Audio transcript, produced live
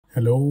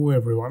Hello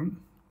everyone,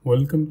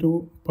 welcome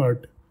to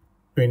part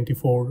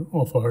 24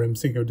 of our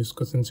MCQ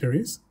discussion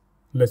series.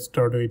 Let's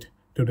start with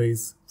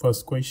today's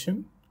first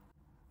question.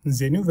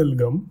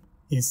 Zenuvelgum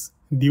is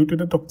due to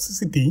the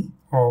toxicity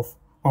of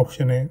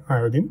option A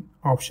iodine,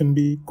 option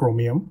B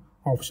chromium,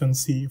 option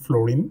C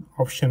fluorine,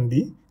 option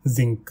D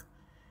zinc.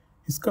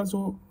 इसका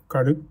जो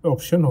correct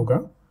option होगा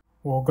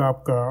वो होगा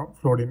आपका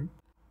fluorine.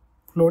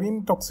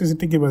 Fluorine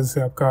toxicity की वजह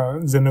से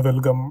आपका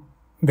जेनोवेलगम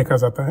देखा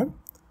जाता है.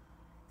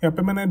 यहाँ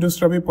पे मैंने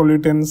दूसरा भी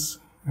पॉल्यूटेंट्स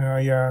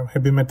या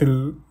हेवी मेटल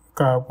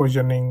का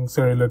पॉइजनिंग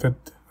से रिलेटेड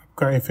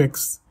आपका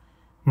इफेक्ट्स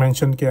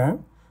मेंशन किया है.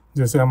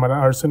 जैसे हमारा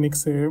आर्सेनिक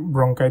से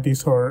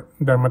ब्रोंकाइटिस और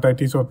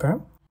डर्माटाइटिस होता है.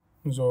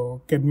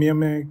 जो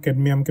कैडमियम है,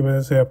 कैडमियम की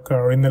वजह से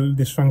आपका रिनल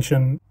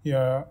डिसफंक्शन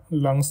या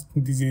लंग्स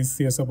डिजीज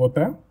ये सब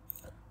होता है.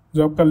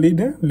 जो आपका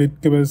लीड है, लीड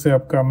की वजह से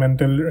आपका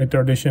मेंटल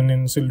रिटार्डेशन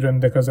इन चिल्ड्रन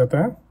देखा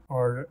जाता है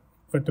और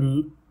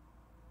फेटल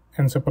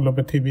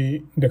एन्सेफेलोपैथी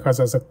भी देखा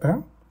जा सकता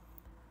है.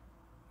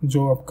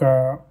 जो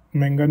आपका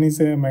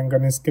मैंगानीज है,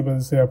 मैंगानीज की वजह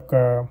से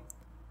आपका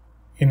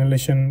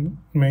इनहेलेशन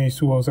में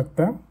इशू हो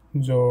सकता है.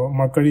 जो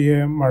मरकरी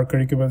है,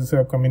 मरकरी की वजह से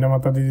आपका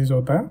मिनामाता डिजीज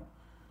होता है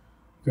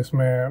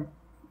जिसमें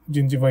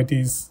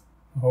जिंजिवाइटिस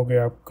हो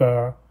गया आपका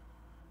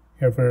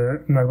या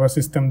फिर नर्वस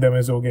सिस्टम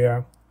डैमेज हो गया,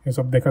 ये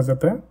सब देखा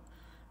जाता है.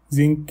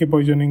 जिंक के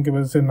पॉइजनिंग की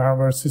वजह से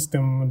नर्वस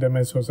सिस्टम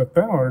डैमेज हो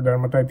सकता है और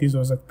डर्माटाइटिस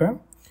हो सकता है.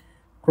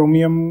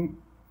 क्रोमियम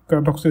का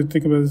टॉक्सिसिटी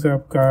की वजह से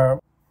आपका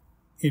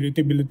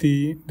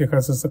इरिटेबिलिटी देखा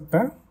जा सकता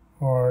है.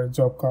 और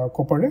जो आपका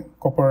कॉपर है,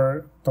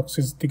 कॉपर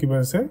टॉक्सिसिटी की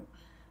वजह से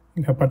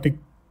हेपाटिक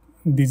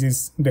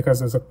डिजीज देखा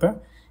जा सकता है.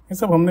 ये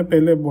सब हमने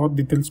पहले बहुत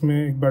डिटेल्स में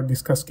एक बार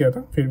डिस्कस किया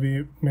था, फिर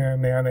भी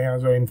मैं नया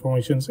जो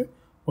इन्फॉर्मेशन है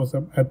वो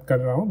सब ऐड कर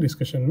रहा हूँ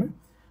डिस्कशन में.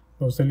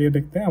 तो चलिए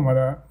देखते हैं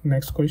हमारा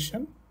next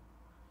question.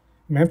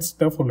 Maths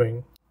the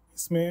following.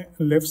 इसमें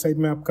लेफ्ट साइड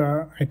में आपका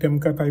आइटम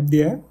का टाइप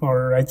दिया है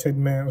और राइट साइड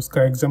में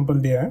उसका एग्जाम्पल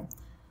दिया है.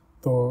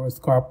 तो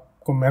इसको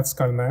आपको मैथ्स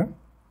करना है.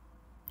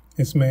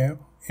 इसमें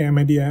ए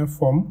में दिया है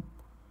फॉर्म,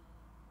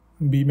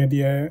 बी में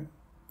दिया है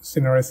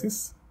सिनेरेसिस,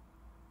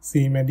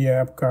 सी में दिया है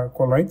आपका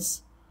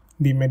कोलाइड्स,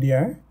 डी में दिया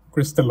है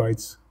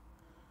क्रिस्टलॉइड्स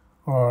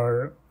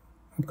और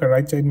आपका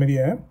राइट साइड में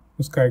दिया है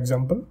उसका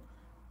एग्जाम्पल.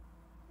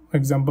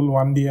 एग्जाम्पल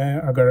 1 दिया है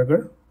अगर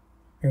अगर,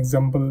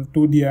 एग्जाम्पल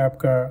 2 दिया है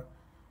आपका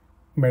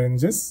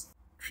मेरेंजेस,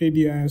 3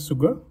 दिया है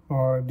शुगर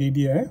और डी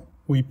दिया है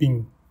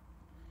वीपिंग.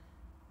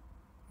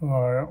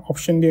 और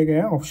ऑप्शन दिया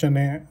गया है, ऑप्शन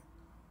है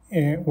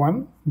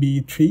A1,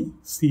 B3,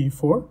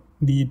 C4,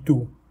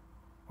 D2.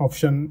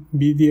 Option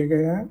B दिया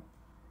गया है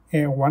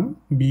A1,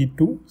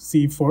 B2,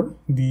 C4,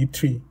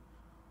 D3.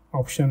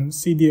 Option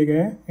C दिया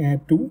गया है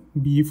A2,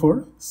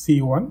 B4,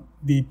 C1,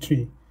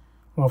 D3.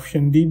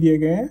 Option D दिया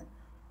गया है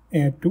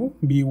A2,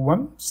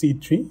 B1,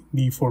 C3,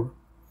 D4.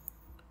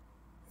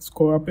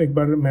 इसको आप एक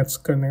बार मैथ्स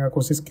करने का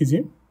कोशिश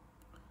कीजिए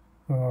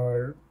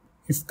और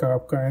इसका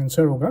आपका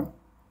आंसर होगा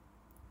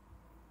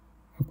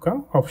आपका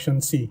option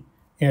C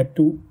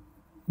A2,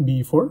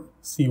 B4,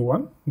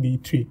 C1,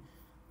 D3.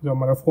 जो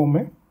हमारा फॉर्म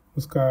है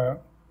उसका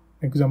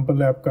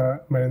एग्जाम्पल है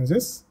आपका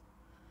मेरेंजेस,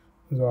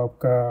 जो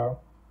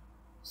आपका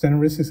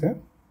सेनेरेसिस है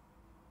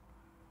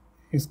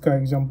इसका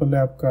एग्जाम्पल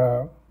है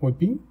आपका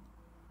वीपिंग,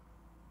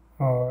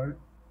 और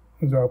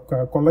जो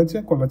आपका कॉलेज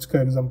है, कॉलेज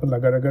का एग्जाम्पल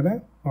अगर अगर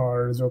है,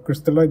 और जो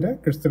क्रिस्टलॉइड है,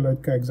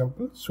 क्रिस्टलॉइड का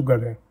एग्जाम्पल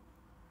शुगर है.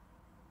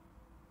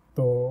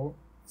 तो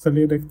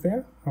चलिए देखते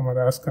हैं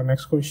हमारा आज का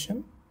next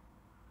question.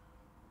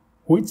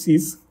 Which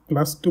is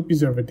class 2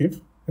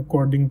 preservative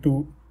according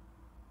to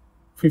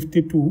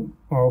 52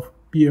 of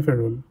PFA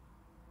rule?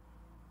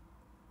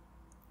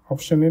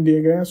 Option A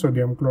दिया गया है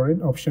सोडियम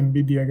क्लोराइड, ऑप्शन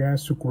बी दिया गया है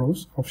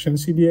सुक्रोज, ऑप्शन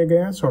सी दिया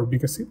गया है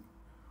सॉर्बिक एसिड,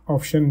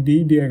 ऑप्शन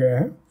डी दिया गया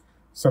है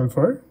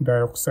सल्फर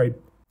डाइऑक्साइड.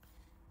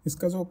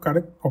 इसका जो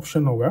करेक्ट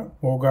ऑप्शन होगा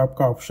वो होगा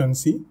आपका option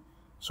C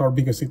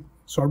sorbic acid.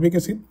 Sorbic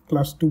acid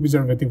class 2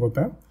 preservative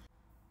होता है.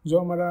 जो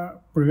हमारा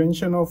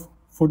prevention of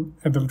food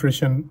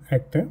adulteration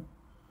act है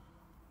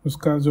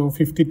उसका जो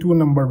 52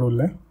 नंबर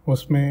रूल है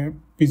उसमें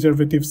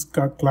प्रिजर्वेटिव्स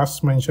का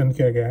क्लास मेंशन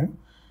किया गया है.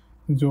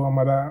 जो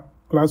हमारा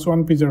क्लास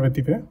 1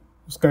 प्रिजर्वेटिव है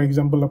उसका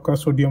एग्जांपल आपका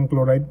सोडियम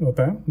क्लोराइड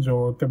होता है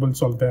जो टेबल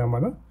सॉल्ट है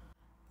हमारा.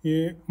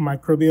 ये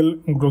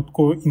माइक्रोबियल ग्रोथ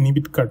को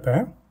इनहिबिट करता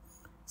है.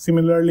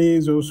 सिमिलरली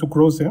जो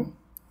सुक्रोज है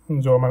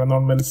जो हमारा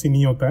नॉर्मल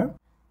चीनी होता है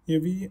ये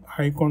भी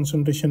हाई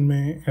कॉन्सेंट्रेशन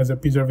में एज ए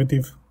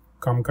प्रिजर्वेटिव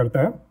काम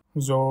करता है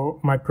जो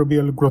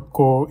माइक्रोबियल ग्रोथ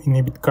को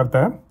इनहिबिट करता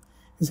है.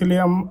 इसीलिए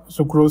हम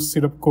सुक्रोज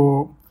सिरप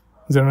को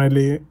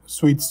जनरली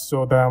स्वीट्स जो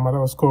होता है हमारा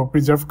उसको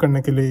प्रिजर्व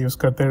करने के लिए यूज़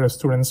करते हैं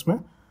रेस्टोरेंट्स में.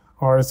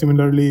 और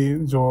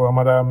सिमिलरली जो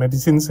हमारा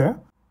मेडिसिन्स है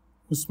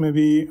उसमें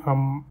भी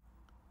हम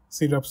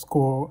सिरप्स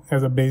को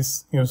एज अ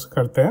बेस यूज़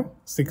करते हैं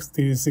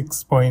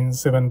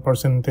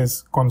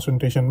 66.7%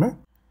 कॉन्सेंट्रेशन में.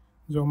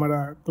 जो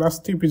हमारा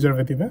क्लास 3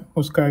 प्रिजर्वेटिव है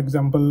उसका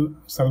एग्जांपल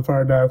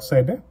सल्फर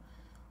डाइऑक्साइड है.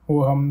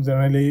 वो हम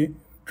जनरली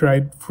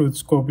ड्राइड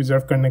फ्रूट्स को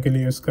प्रिजर्व करने के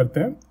लिए यूज़ करते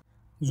हैं.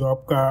 जो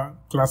आपका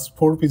क्लास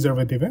 4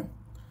 प्रिजर्वेटिव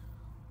है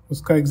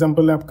उसका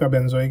एग्जांपल है आपका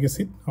बेंजोइक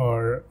एसिड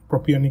और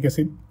प्रोपियोनिक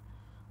एसिड.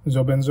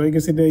 जो बेंजोइक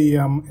एसिड है ये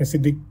हम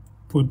एसिडिक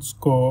फूड्स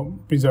को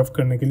प्रिजर्व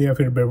करने के लिए या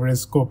फिर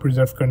बेवरेज को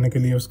प्रिजर्व करने के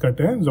लिए यूज़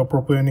करते हैं। जो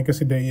प्रोपियोनिक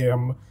एसिड है ये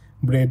हम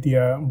ब्रेड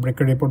या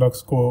बेकरी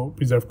प्रोडक्ट्स को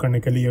प्रिजर्व करने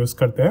के लिए यूज़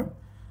करते हैं।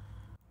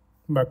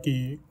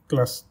 बाकी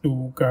क्लास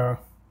 2 का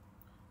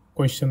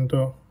क्वेश्चन तो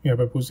यहाँ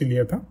पे पूछ ही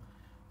लिया था।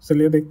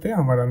 चलिए देखते हैं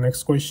हमारा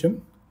next question.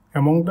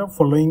 Among the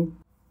following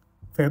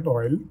fat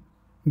oil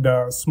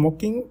the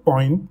smoking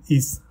point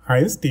is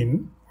heist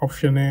in.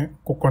 Option A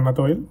coconut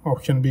oil,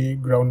 option B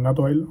groundnut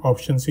oil,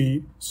 option C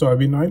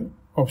soybean oil,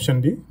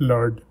 option D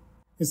lord.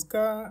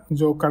 इसका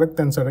जो करेक्ट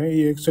आंसर है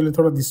ये एक्चुअली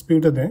थोड़ा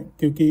disputed है,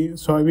 क्योंकि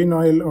soybean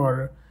oil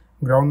और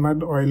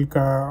groundnut oil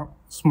का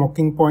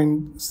smoking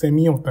point same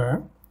ही होता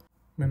है।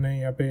 मैंने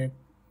यहाँ पे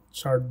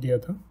चार्ट दिया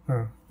था,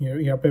 हाँ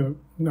यहाँ पे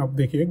आप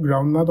देखिए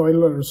ग्राउंडनट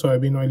ऑयल और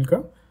सोयाबीन ऑयल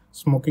का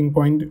स्मोकिंग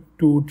पॉइंट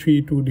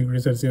 232 डिग्री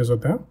सेल्सियस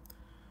होता है।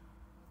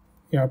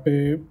 यहाँ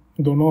पे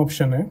दोनों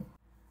ऑप्शन है,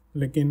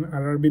 लेकिन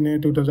आरआरबी ने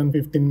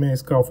 2015 में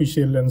इसका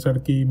ऑफिशियल आंसर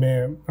की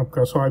में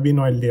आपका सोयाबीन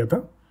ऑयल दिया था,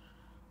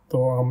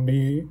 तो हम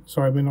भी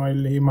सोयाबीन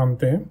ऑयल ही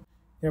मानते हैं।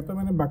 यहाँ पे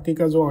मैंने बाकी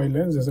का जो ऑयल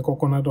है जैसे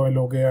कोकोनट ऑयल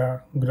हो गया,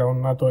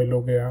 ग्राउंडनट ऑयल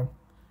हो गया,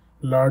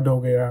 लर्ड हो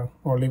गया,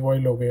 ऑलिव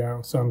ऑयल हो गया,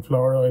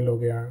 सनफ्लावर ऑयल हो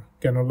गया,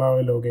 कैनोला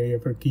ऑयल हो गया या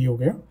फिर घी हो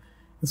गया,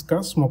 इसका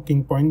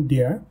स्मोकिंग पॉइंट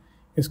दिया है।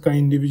 इसका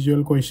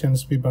इंडिविजुअल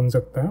क्वेश्चंस भी बन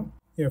सकता है,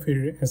 या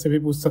फिर ऐसे भी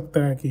पूछ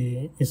सकता है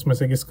कि इसमें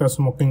से किसका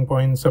स्मोकिंग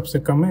पॉइंट सबसे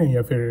कम है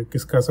या फिर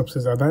किसका सबसे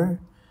ज़्यादा है,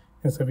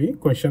 ऐसा भी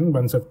क्वेश्चन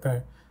बन सकता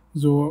है।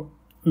 जो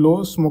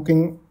लो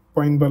स्मोकिंग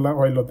पॉइंट वाला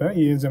ऑयल होता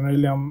है ये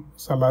जनरली हम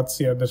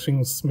सलाड्स या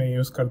ड्रेसिंग्स में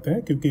यूज़ करते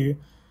हैं, क्योंकि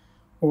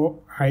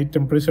वो हाई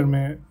टेम्परेचर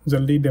में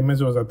जल्दी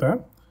डैमेज हो जाता है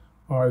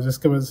और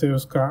जिसके वजह से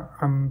उसका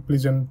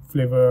अनप्लीजेंट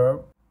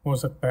फ्लेवर हो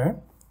सकता है।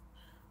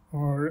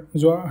 और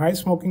जो हाई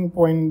स्मोकिंग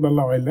पॉइंट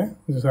वाला ऑयल है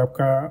जैसे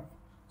आपका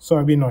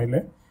सोयाबीन ऑयल है,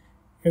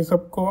 ये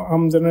सबको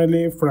हम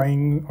जनरली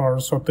फ्राइंग और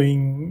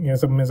सॉटेइंग ये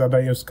सब में ज़्यादा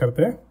यूज़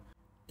करते हैं,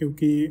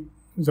 क्योंकि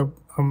जब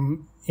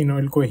हम इन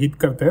ऑयल को हीट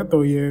करते हैं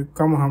तो ये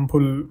कम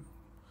हार्मफुल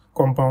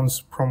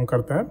कंपाउंड्स फॉर्म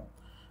करता है।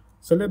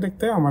 चलिए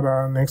देखते हैं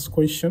हमारा next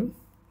question.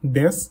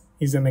 Dash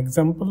is an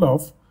example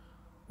of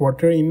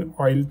water in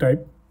oil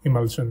type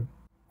emulsion.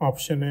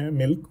 Option है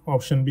milk,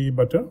 option B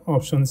butter,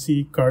 option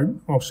C curd,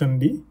 option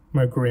D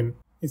margarine.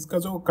 इसका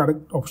जो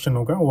करेक्ट ऑप्शन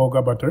होगा वो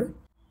होगा बटर।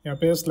 यहाँ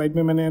पे स्लाइड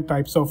में मैंने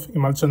टाइप्स ऑफ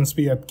इमल्शंस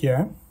भी ऐड किया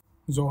है।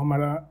 जो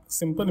हमारा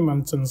सिंपल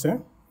इमल्शंस है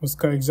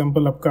उसका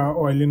एग्जांपल आपका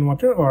ऑयल इन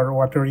वाटर और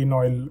वाटर इन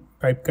ऑयल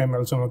टाइप का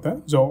इमल्शन होता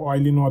है। जो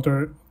ऑयल इन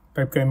वाटर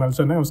टाइप का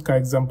इमल्शन है उसका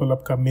एग्जांपल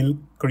आपका मिल्क,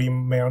 क्रीम,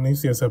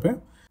 मेयोनीज ये सब है।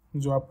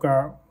 जो आपका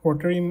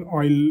वाटर इन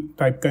ऑयल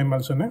टाइप का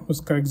इमल्शन है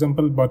उसका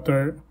एग्जांपल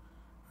बटर,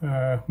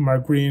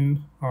 मार्गरीन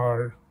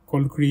और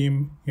कोल्ड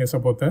क्रीम ये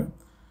सब होता है।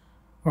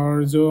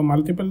 और जो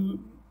मल्टीपल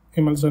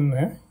इमल्शन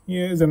है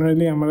ये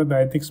जनरली हमारा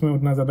डायटिक्स में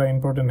उतना ज़्यादा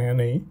इम्पोर्टेंट है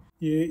नहीं,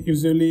 ये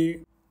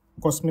यूजुअली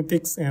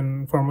कॉस्मेटिक्स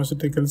एंड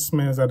फार्मास्यूटिकल्स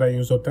में ज़्यादा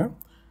यूज़ होता है।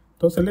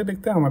 तो चलिए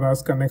देखते हैं हमारा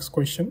आज का next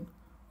question.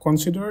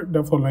 Consider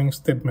the following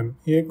statement.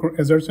 ये एक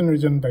एजर्शन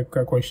रीजन टाइप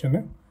का क्वेश्चन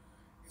है।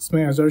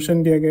 इसमें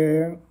एजर्शन दिया गया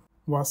है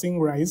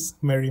वॉशिंग राइस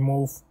में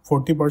रिमूव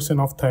 40%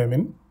 ऑफ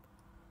थायमिन।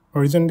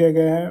 रीजन दिया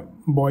गया है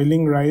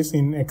boiling rice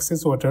in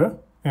excess water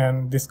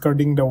and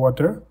discarding the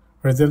water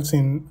results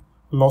in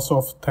loss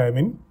of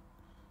thiamine.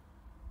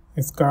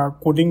 इसका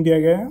कोडिंग दिया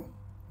गया है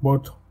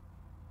both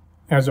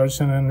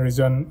assertion and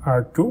reason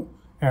are true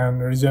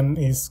and reason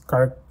is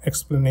correct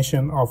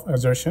explanation of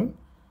assertion.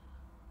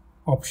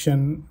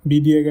 Option B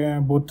दिया गया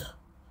है both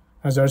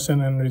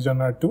assertion and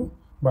reason are true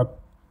but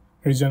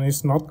reason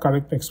is not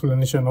correct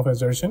explanation of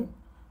assertion.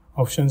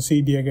 Option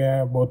C दिया गया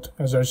है both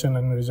assertion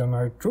and reason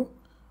are true.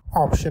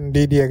 Option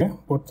D दिया गया है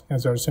both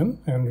assertion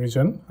and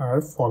reason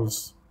are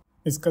false.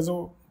 इसका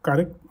जो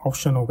correct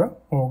option होगा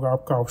वो होगा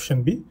आपका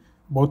option B,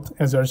 both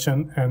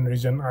assertion and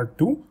reason are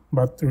true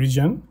but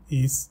reason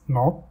is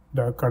not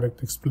the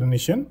correct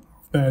explanation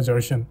of the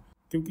assertion.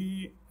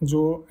 क्योंकि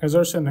जो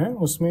assertion है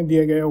उसमें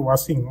दिया गया है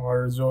वॉशिंग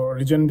और जो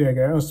reason दिया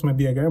गया है उसमें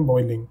दिया गया है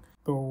बॉइलिंग।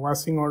 तो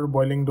वॉशिंग और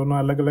बॉइलिंग दोनों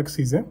अलग अलग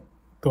चीज़ है,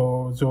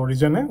 तो जो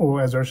reason है वो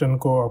assertion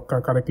को आपका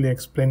करेक्टली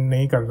एक्सप्लेन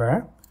नहीं कर रहा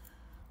है।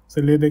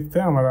 चलिए देखते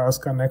हैं हमारा आज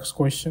का next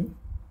question.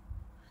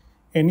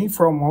 Any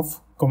form of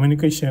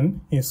communication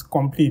is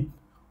complete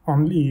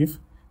only if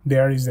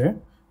there is a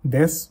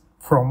dash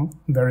from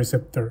the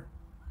receptor.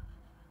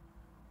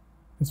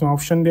 इसमें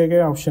ऑप्शन दिया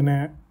गया, ऑप्शन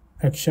है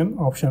action,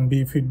 option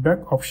B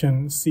feedback,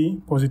 option C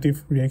positive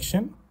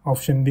reaction,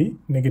 option D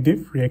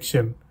negative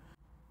reaction.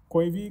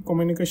 कोई भी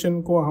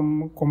communication को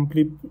हम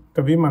complete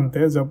तभी मानते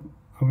हैं जब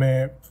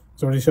हमें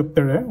जो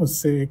रिसेप्टर है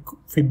उससे एक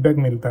फीडबैक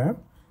मिलता है,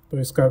 तो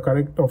इसका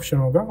करेक्ट ऑप्शन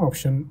होगा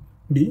ऑप्शन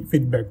बी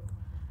फीडबैक।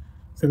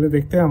 चलिए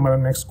देखते हैं हमारा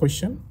next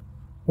question.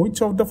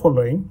 Which of the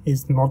following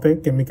is not a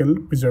chemical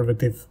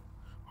preservative.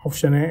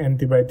 Option है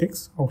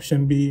antibiotics,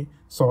 option B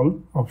salt,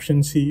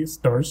 option C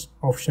starch,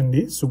 option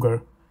D sugar.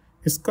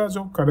 इसका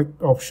जो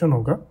करेक्ट ऑप्शन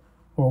होगा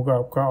वो होगा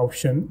आपका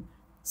ऑप्शन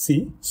सी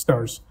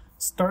स्टार्च।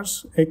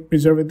 स्टार्च एक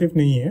प्रिजर्वेटिव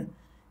नहीं है,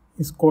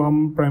 इसको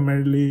हम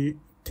प्राइमरीली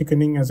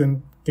थिकनिंग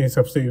एजेंट के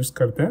हिसाब से यूज़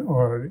करते हैं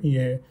और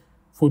ये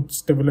फूड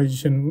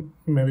स्टेबलाइजेशन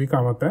में भी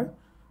काम आता है।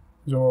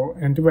 जो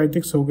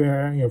एंटीबायोटिक्स हो गया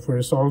है या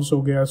फिर सॉल्ट्स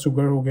हो गया,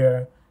 शुगर हो गया,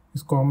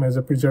 इसको हम एज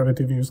ए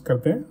प्रिजर्वेटिव यूज़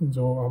करते हैं,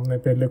 जो हमने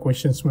पहले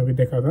क्वेश्चंस में भी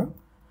देखा था।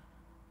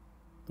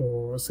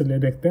 तो चलिए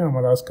देखते हैं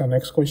हमारा आज का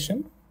next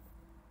question.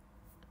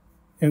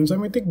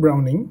 Enzymatic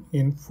browning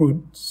in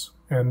fruits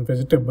and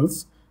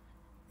vegetables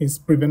is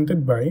prevented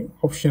by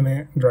option A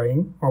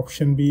drying,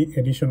 option B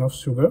addition of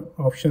sugar,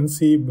 option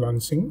C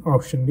blanching,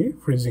 option D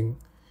freezing।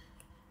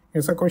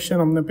 ऐसा क्वेश्चन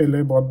हमने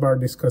पहले बहुत बार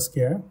डिस्कस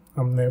किया है।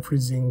 हमने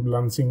फ्रीजिंग,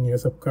 ब्लांचिंग ये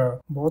सब का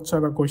बहुत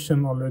सारा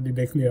क्वेश्चन ऑलरेडी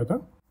देख लिया था।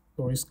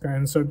 तो इसका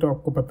आंसर तो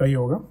आपको पता ही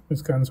होगा।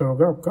 इसका आंसर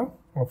होगा आपका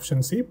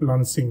option C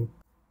blanching.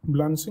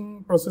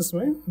 Blanching process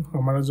में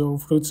हमारा जो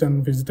फ्रूट्स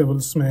एंड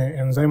वेजिटेबल्स में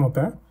एंजाइम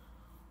होता है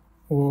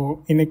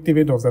वो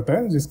इनएक्टिवेट हो जाता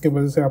है, जिसके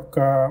वजह से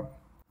आपका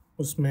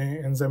उसमें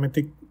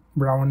एंजाइमेटिक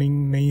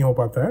ब्राउनिंग नहीं हो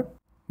पाता है,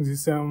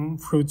 जिससे हम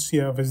फ्रूट्स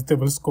या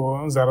वेजिटेबल्स को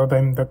ज़्यादा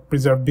टाइम तक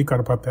प्रिजर्व भी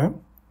कर पाते हैं।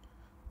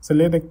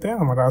 चलिए देखते हैं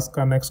हमारा आज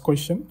का next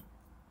question.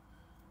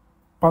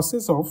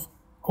 Passage of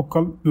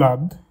occult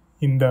blood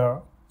in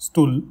the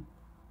stool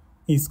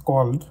is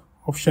called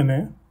option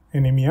A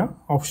anaemia,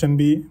 option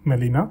B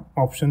melaena,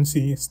 option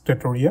C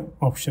स्टेटोरिया,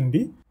 option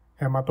D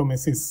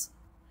हेमाटोमेसिस।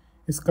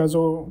 इसका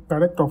जो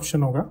करेक्ट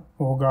ऑप्शन होगा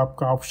वो होगा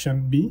आपका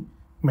ऑप्शन बी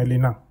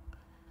मेलिना।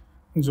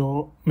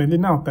 जो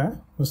मेलिना होता है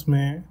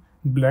उसमें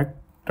ब्लैक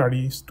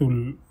टाड़ी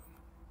स्टूल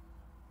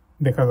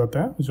देखा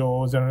जाता है,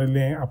 जो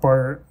जनरली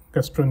अपर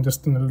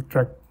गैस्ट्रोइंटेस्टाइनल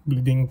ट्रैक्ट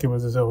ब्लीडिंग की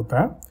वजह से होता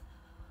है।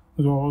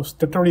 जो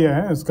स्टेटोरिया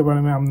है इसके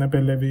बारे में हमने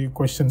पहले भी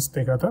क्वेश्चंस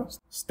देखा था।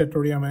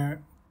 स्टेटोरिया में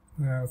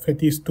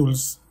फैटी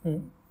स्टूल्स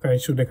का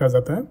इशू देखा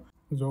जाता है।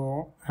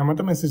 जो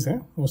हेमाटोमेसिस है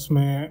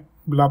उसमें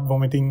ब्लड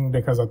वॉमिटिंग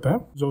देखा जाता है,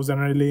 जो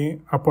generally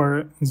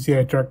upper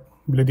GI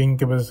tract bleeding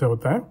की वजह से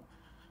होता है।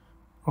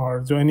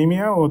 और जो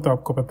एनीमिया वो तो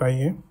आपको पता ही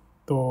है।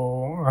 तो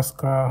आज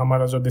का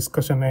हमारा जो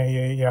डिस्कशन है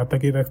ये यहाँ तक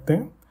ही रखते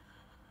हैं।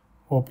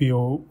 Hope you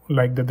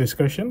like the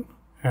discussion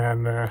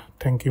and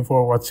thank you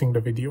for watching the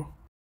video.